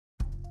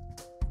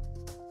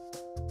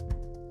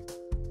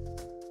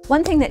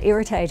One thing that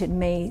irritated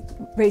me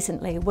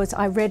recently was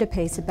I read a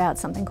piece about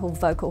something called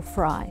vocal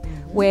fry,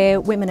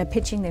 where women are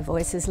pitching their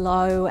voices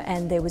low,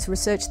 and there was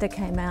research that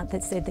came out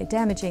that said they're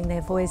damaging their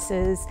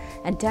voices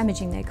and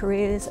damaging their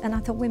careers, and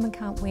I thought women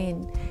can't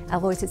win. Our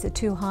voices are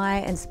too high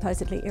and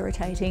supposedly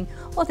irritating,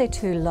 or they're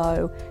too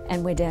low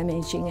and we're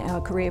damaging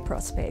our career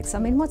prospects. I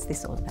mean, what's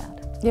this all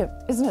about? Yeah,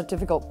 isn't it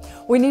difficult?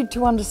 We need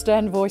to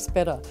understand voice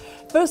better.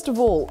 First of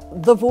all,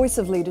 the voice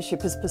of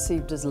leadership is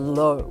perceived as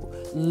low.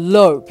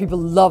 Low. People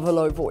love a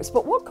low voice.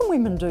 But what can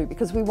women do?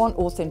 Because we want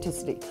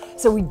authenticity.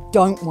 So we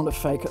don't want to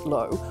fake it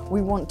low. We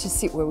want to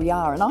sit where we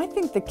are. And I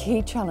think the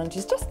key challenge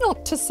is just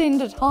not to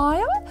send it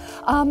higher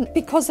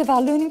because of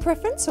our learning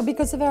preference or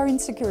because of our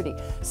insecurity.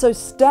 So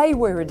stay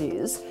where it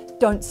is.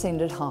 Don't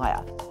send it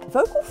higher.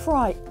 Vocal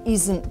fry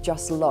isn't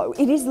just low.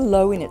 It is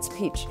low in its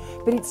pitch,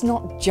 but it's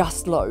not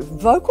just low.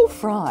 Vocal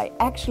fry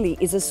actually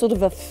is a sort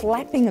of a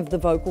flapping of the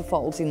vocal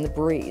folds in the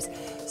breeze.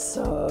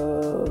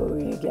 So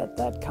you get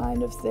that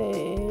kind of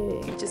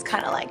thing. Just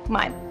kind of like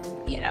my,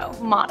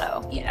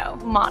 motto.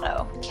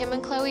 Kim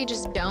and Chloe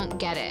just don't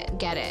get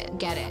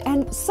it.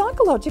 And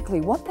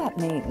psychologically, what that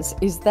means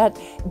is that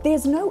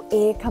there's no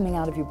air coming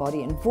out of your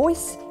body, and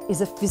voice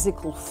is a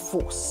physical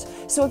force.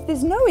 So if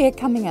there's no air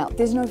coming out,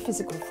 there's no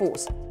physical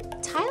force.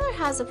 Tyler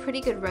has a pretty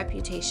good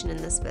reputation in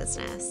this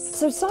business.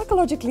 So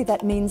psychologically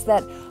that means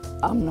that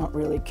I'm not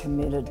really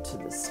committed to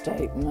the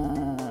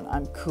statement,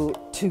 I'm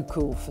too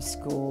cool for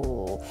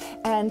school.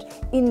 And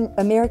in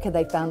America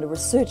they found a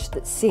research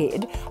that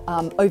said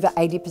over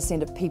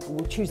 80% of people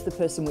will choose the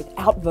person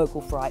without vocal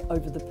fry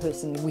over the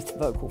person with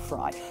vocal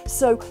fry.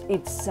 So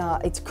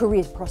it's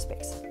career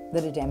prospects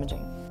that are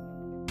damaging.